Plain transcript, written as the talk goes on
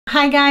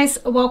Hi guys,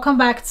 welcome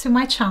back to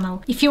my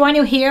channel. If you are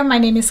new here, my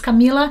name is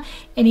Camila,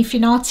 and if you're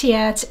not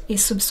yet a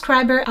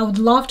subscriber, I would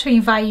love to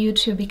invite you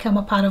to become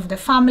a part of the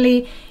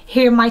family.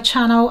 Here on my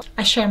channel,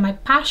 I share my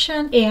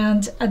passion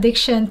and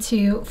addiction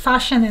to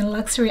fashion and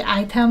luxury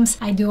items.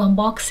 I do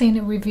unboxing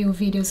and review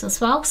videos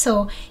as well,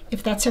 so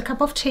if that's your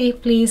cup of tea,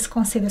 please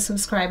consider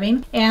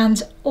subscribing.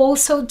 And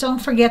also don't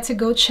forget to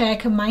go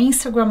check my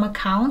Instagram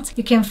account.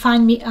 You can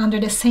find me under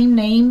the same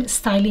name,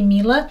 Styling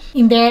Mila.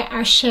 In there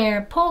I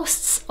share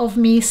posts of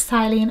me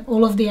styling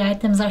all of the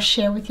items I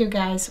share with you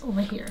guys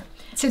over here.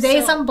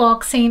 Today's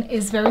unboxing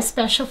is very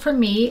special for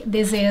me.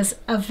 This is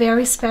a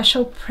very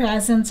special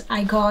present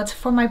I got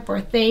for my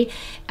birthday.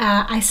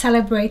 I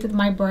celebrated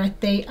my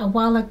birthday a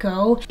while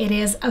ago. It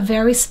is a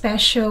very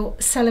special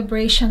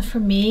celebration for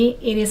me.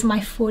 It is my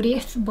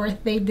 40th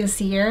birthday this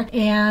year,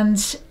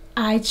 and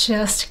I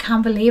just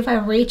can't believe I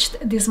reached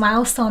this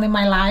milestone in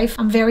my life.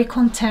 I'm very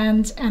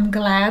content and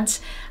glad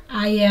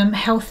I am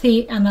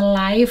healthy and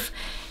alive.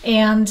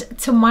 And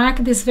to mark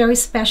this very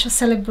special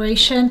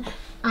celebration,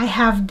 I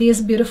have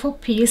this beautiful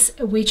piece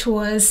which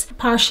was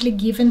partially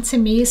given to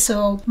me.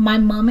 So my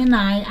mom and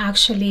I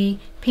actually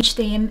pitched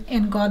in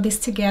and got this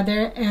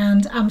together,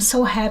 and I'm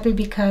so happy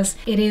because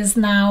it is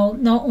now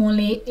not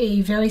only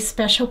a very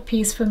special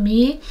piece for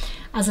me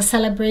as a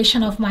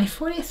celebration of my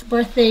 40th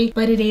birthday,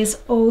 but it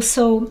is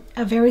also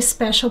a very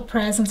special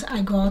present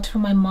I got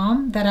from my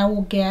mom that I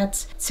will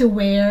get to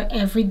wear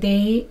every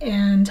day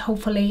and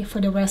hopefully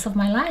for the rest of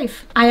my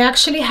life. I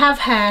actually have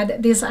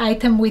had this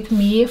item with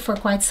me for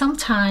quite some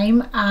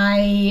time.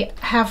 I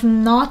have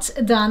not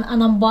done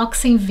an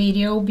unboxing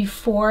video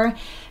before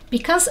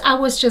because I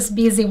was just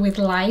busy with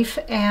life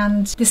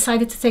and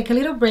decided to take a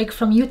little break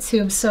from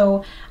YouTube,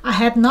 so I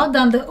had not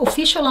done the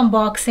official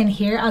unboxing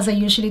here as I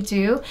usually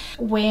do.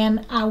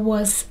 When I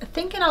was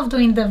thinking of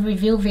doing the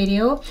review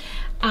video,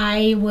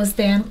 I was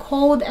then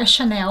called at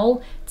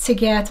Chanel to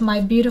get my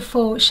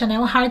beautiful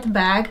Chanel heart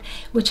bag,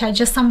 which I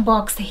just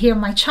unboxed here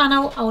on my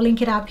channel. I'll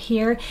link it up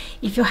here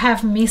if you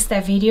have missed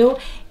that video.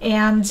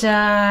 And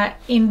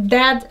in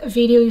that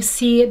video you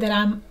see that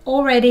I'm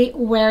already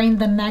wearing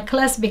the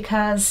necklace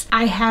because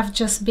I have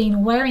just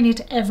been wearing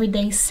it every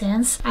day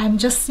since. I'm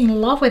just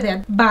in love with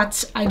it,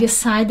 but I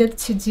decided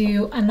to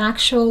do an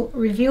actual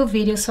review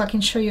video so I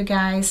can show you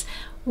guys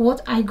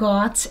what I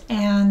got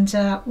and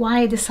why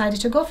I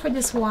decided to go for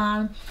this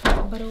one.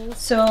 But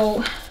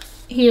also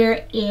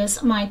here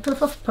is my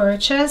proof of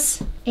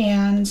purchase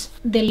and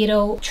the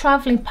little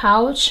traveling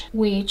pouch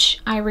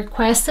which I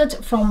requested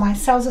from my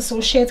sales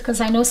associate,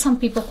 because I know some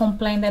people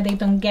complain that they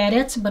don't get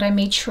it, but I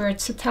made sure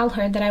to tell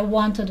her that I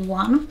wanted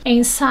one.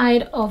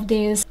 Inside of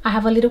this I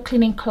have a little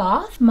cleaning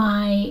cloth,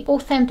 my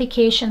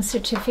authentication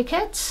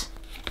certificate.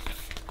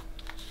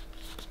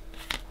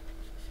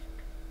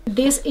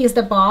 This is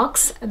the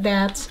box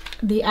that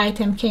the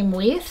item came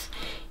with,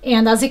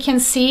 and as you can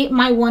see,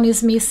 my one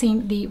is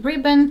missing the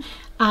ribbon.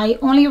 I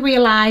only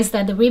realized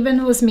that the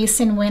ribbon was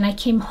missing when I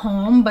came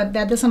home, but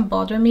that doesn't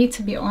bother me,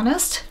 to be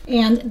honest.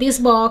 And this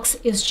box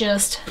is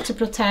just to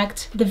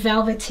protect the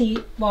velvety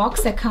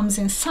box that comes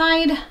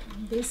inside.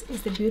 This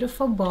is the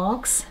beautiful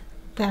box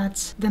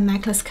that the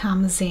necklace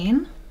comes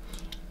in,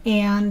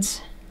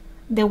 and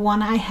the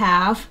one I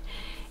have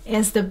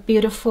is the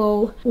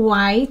beautiful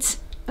white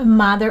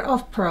mother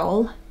of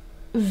pearl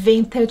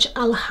vintage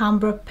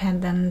Alhambra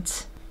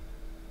pendant,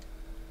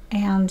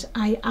 and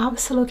I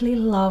absolutely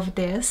love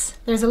this.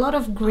 There's a lot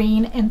of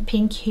green and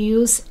pink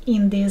hues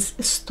in this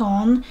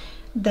stone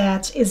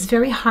that is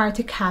very hard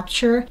to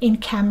capture in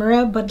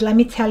camera, but let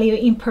me tell you,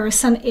 in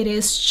person it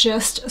is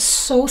just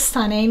so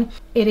stunning.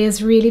 It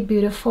is really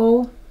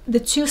beautiful. The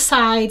two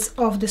sides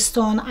of the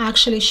stone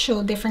actually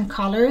show different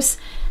colors.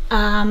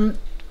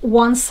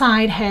 One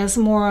side has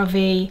more of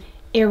a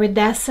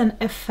iridescent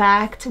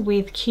effect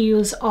with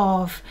hues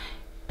of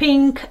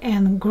pink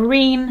and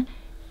green,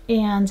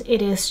 and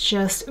it is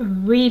just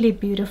really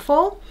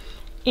beautiful.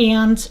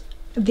 And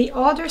the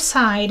other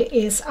side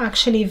is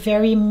actually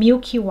very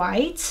milky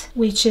white,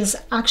 which is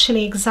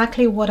actually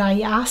exactly what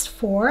I asked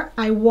for.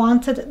 I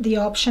wanted the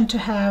option to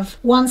have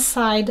one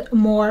side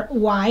more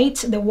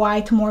white, the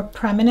white more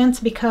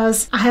prominent,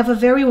 because I have a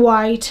very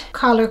white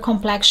color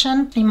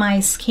complexion in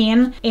my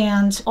skin,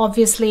 and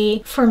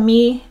obviously for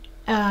me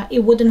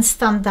it wouldn't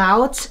stand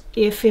out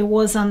if it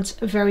wasn't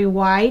very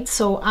white,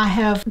 so I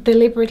have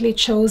deliberately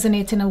chosen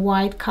it in a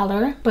white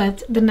color.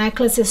 But the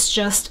necklace is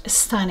just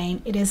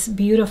stunning. It is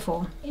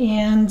beautiful,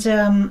 and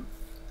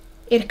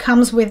it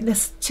comes with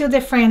this two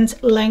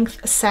different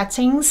length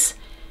settings,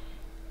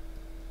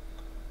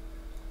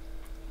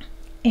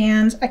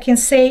 and I can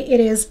say it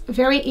is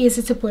very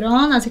easy to put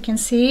on. As you can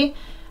see,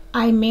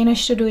 I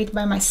managed to do it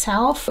by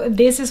myself.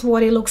 This is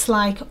what it looks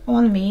like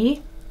on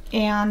me,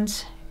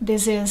 and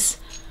this is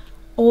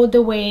all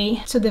the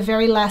way to the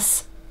very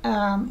last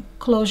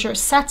closure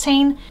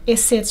setting. It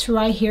sits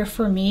right here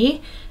for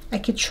me. I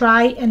could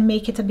try and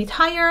make it a bit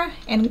higher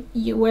and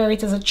you wear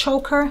it as a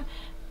choker,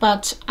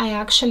 but I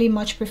actually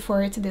much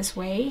prefer it this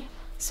way.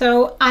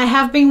 So I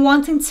have been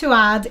wanting to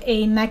add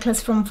a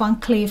necklace from Van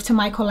Cleef to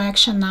my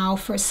collection now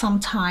for some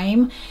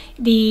time.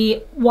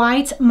 The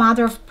white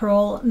mother of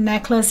pearl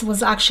necklace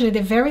was actually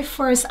the very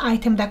first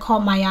item that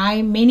caught my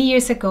eye many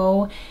years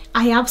ago.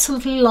 I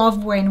absolutely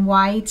love wearing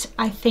white.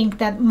 I think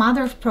that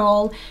mother of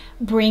pearl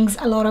brings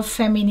a lot of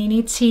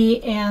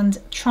femininity and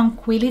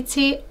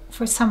tranquility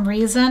for some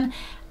reason.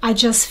 I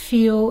just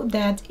feel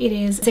that it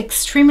is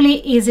extremely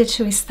easy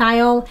to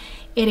style.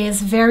 It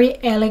is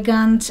very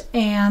elegant,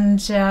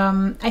 and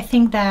I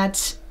think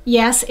that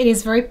yes, it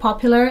is very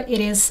popular.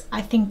 It is,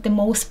 I think, the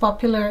most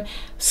popular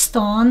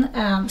stone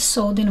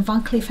sold in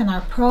Van Cleef &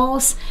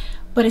 Arpels,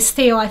 but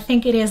still I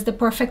think it is the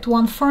perfect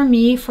one for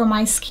me, for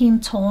my skin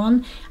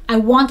tone. I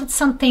wanted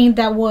something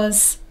that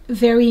was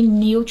very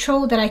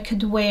neutral, that I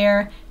could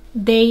wear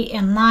day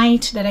and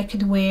night, that I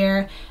could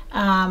wear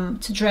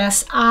to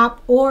dress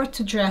up or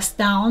to dress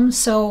down.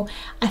 So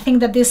I think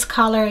that this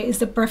color is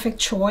the perfect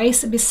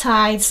choice.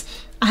 Besides,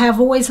 I have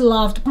always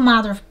loved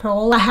mother of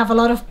pearl. I have a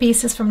lot of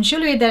pieces from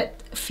Jewelery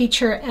that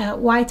feature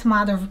white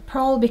mother of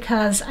pearl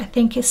because I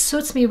think it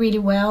suits me really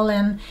well.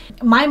 And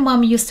my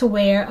mom used to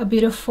wear a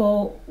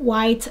beautiful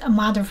white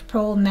mother of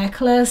pearl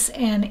necklace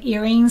and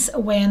earrings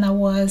when I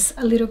was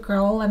a little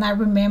girl, and I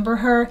remember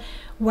her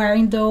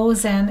wearing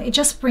those, and it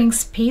just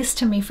brings peace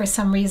to me for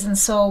some reason.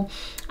 So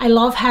I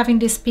love having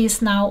this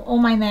piece now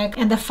on my neck,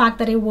 and the fact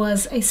that it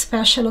was a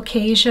special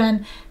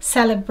occasion,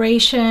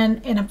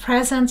 celebration, and a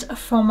present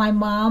from my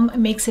mom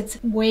makes it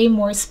way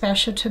more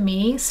special to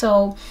me.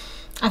 So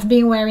I've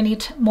been wearing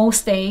it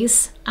most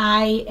days.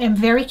 I am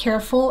very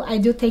careful. I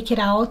do take it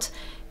out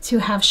to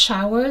have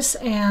showers,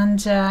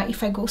 and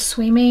if I go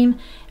swimming,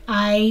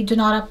 I do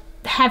not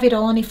have it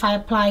on if I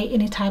apply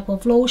any type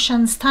of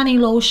lotions, tanning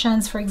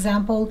lotions, for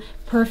example,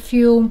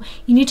 perfume.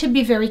 You need to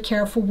be very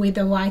careful with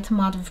the white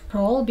mother of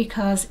pearl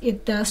because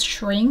it does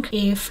shrink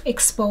if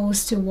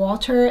exposed to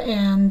water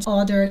and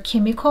other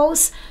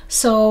chemicals.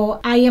 So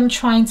I am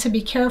trying to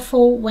be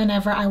careful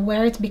whenever I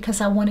wear it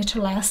because I want it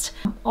to last.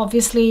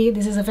 Obviously,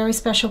 this is a very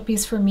special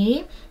piece for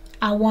me.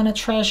 I want to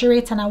treasure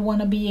it, and I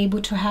want to be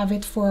able to have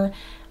it for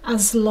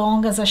as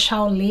long as I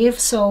shall live.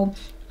 So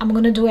I'm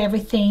going to do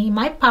everything in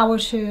my power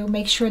to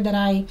make sure that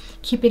I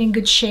keep it in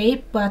good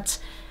shape, but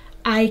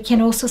I can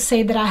also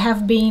say that I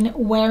have been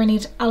wearing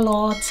it a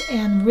lot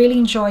and really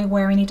enjoy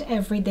wearing it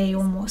every day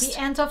almost.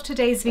 The end of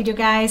today's video,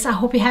 guys. I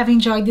hope you have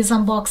enjoyed this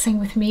unboxing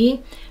with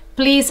me.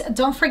 Please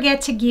don't forget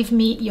to give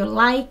me your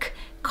like,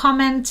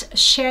 comment,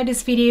 share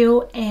this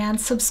video, and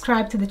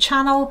subscribe to the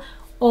channel.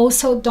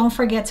 Also, don't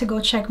forget to go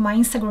check my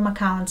Instagram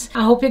account.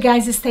 I hope you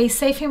guys stay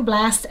safe and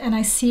blessed, and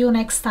I see you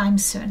next time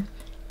soon.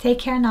 Take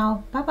care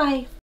now. Bye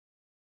bye.